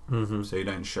 Mm-hmm. So you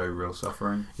don't show real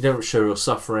suffering. You don't show real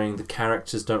suffering. The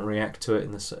characters don't react to it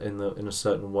in a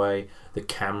certain way. The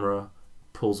camera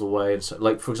pulls away, and so,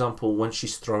 like, for example, when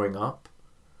she's throwing up,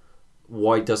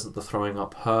 why doesn't the throwing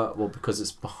up hurt? Well, because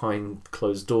it's behind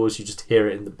closed doors. You just hear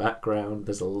it in the background.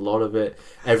 There's a lot of it.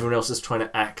 Everyone else is trying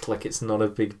to act like it's not a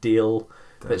big deal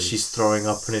that she's throwing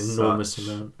up an enormous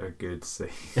amount. A good scene.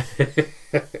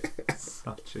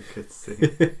 Such a good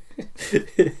scene.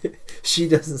 She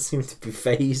doesn't seem to be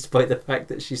fazed by the fact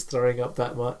that she's throwing up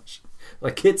that much.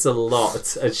 Like, it's a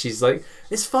lot, and she's like,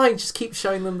 "It's fine. Just keep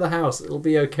showing them the house. It'll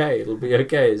be okay. It'll be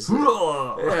okay."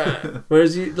 Yeah.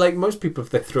 Whereas you, like, most people,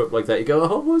 if they throw up like that, you go,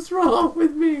 "Oh, what's wrong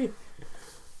with me?"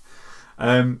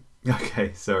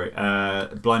 Okay, sorry.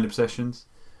 Blind obsessions.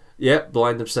 Yeah,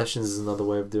 blind obsessions is another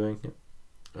way of doing it.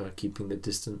 Keeping the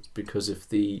distance, because if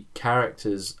the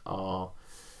characters are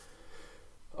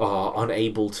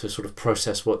unable to sort of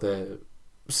process what they're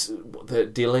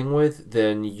dealing with,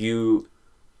 then you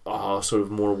are sort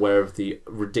of more aware of the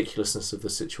ridiculousness of the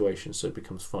situation, so it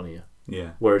becomes funnier.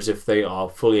 Yeah. Whereas if they are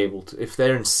fully able to, if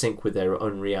they're in sync with their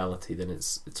own reality, then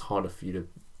it's harder for you to,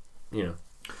 you know.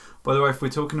 By the way, if we're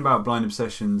talking about blind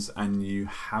obsessions and you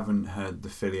haven't heard the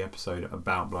Philly episode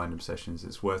about blind obsessions,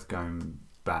 it's worth going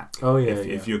back. Oh yeah,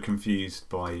 if you're confused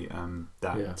by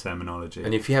that terminology.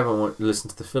 And if you haven't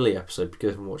listened to the Philly episode, because you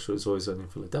haven't watched It's Always Sunny in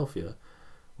Philadelphia,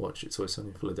 watch It's Always Sunny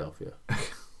in Philadelphia.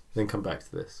 Then come back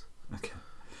to this. Okay.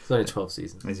 It's only 12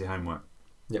 seasons. There's your homework.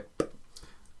 Yep.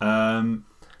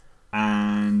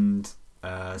 And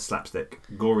slapstick.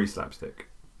 Gory slapstick.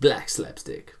 Black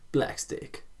slapstick. Black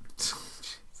stick.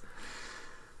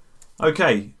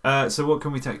 Okay, so what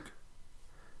can we take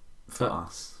for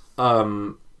us?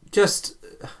 Just,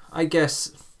 I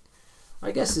guess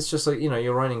it's just like, you know,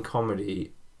 you're writing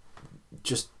comedy,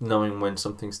 just knowing when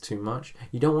something's too much.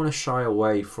 You don't want to shy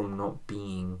away from not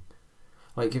being,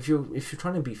 like, if you're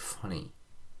trying to be funny,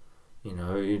 you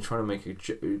know, you're trying to make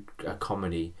a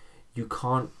comedy, you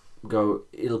can't go,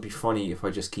 it'll be funny if I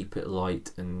just keep it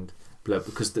light and blah,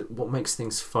 because what makes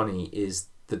things funny is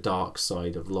the dark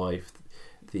side of life.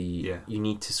 You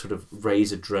need to sort of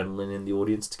raise adrenaline in the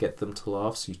audience to get them to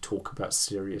laugh. So you talk about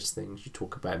serious things, you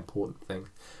talk about important things,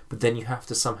 but then you have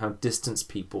to somehow distance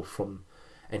people from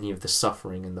any of the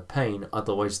suffering and the pain,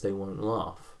 otherwise they won't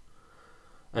laugh.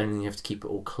 And you have to keep it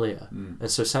all clear. And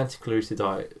so Santa Clarita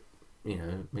Diet, you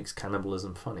know, makes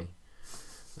cannibalism funny.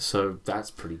 So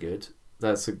that's pretty good.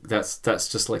 That's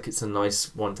just like, it's a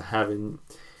nice one to have in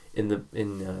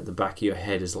the back of your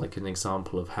head as like an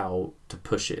example of how to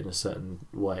push it in a certain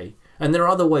way. And there are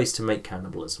other ways to make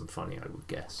cannibalism funny, I would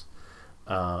guess,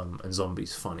 and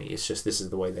zombies funny. It's just, this is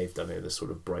the way they've done it. The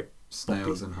sort of bright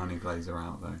snails and honey glaze are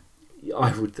out though.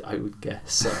 I would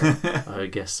guess so. I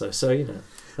would guess so. So, you know,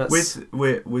 that's...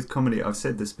 with comedy, I've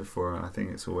said this before, and I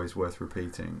think it's always worth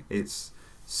repeating. It's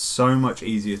so much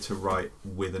easier to write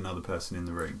with another person in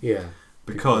the room. Yeah,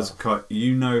 because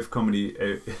you know, if comedy.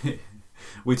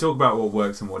 We talk about what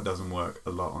works and what doesn't work a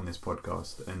lot on this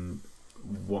podcast, and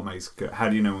what makes good. How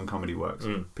do you know when comedy works?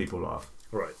 People laugh.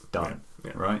 Right. Done.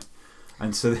 Yeah. Right.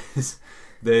 And so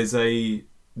there's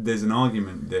an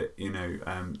argument that, you know,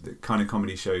 the kind of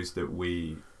comedy shows that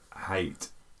we hate,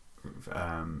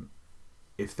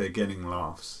 if they're getting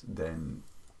laughs, then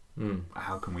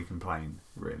how can we complain,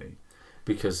 really?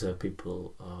 Because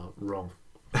people are wrong.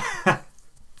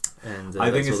 And I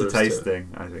think it's a taste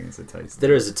thing.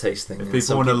 There is a taste thing. If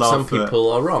people want to laugh, some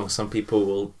people are wrong. Some people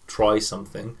will try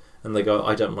something and they go,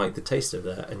 "I don't like the taste of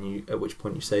that," and at which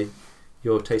point you say,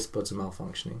 "Your taste buds are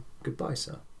malfunctioning. Goodbye,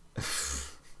 sir."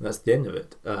 That's the end of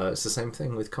it. It's the same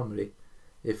thing with comedy.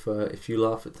 If you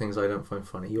laugh at things I don't find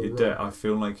funny, you're wrong. I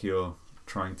feel like you're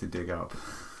trying to dig up.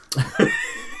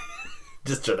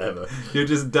 Just whatever. You're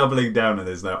just doubling down on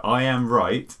this now. I am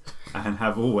right and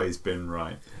have always been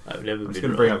right. I've never been right. I'm just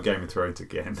going to bring up Game of Thrones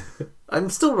again. I'm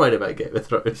still right about Game of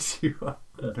Thrones. You are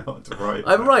not right.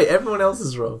 I'm right. Everyone else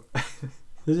is wrong.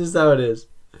 This is how it is.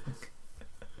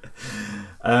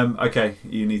 Okay,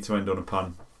 you need to end on a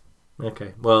pun.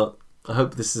 Okay, well, I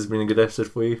hope this has been a good episode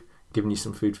for you, giving you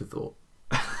some food for thought.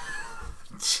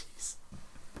 Jeez.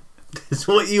 It's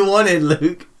what you wanted,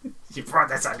 Luke. You brought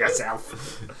this on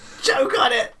yourself. Joke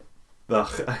on it.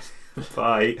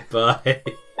 Bye. Bye.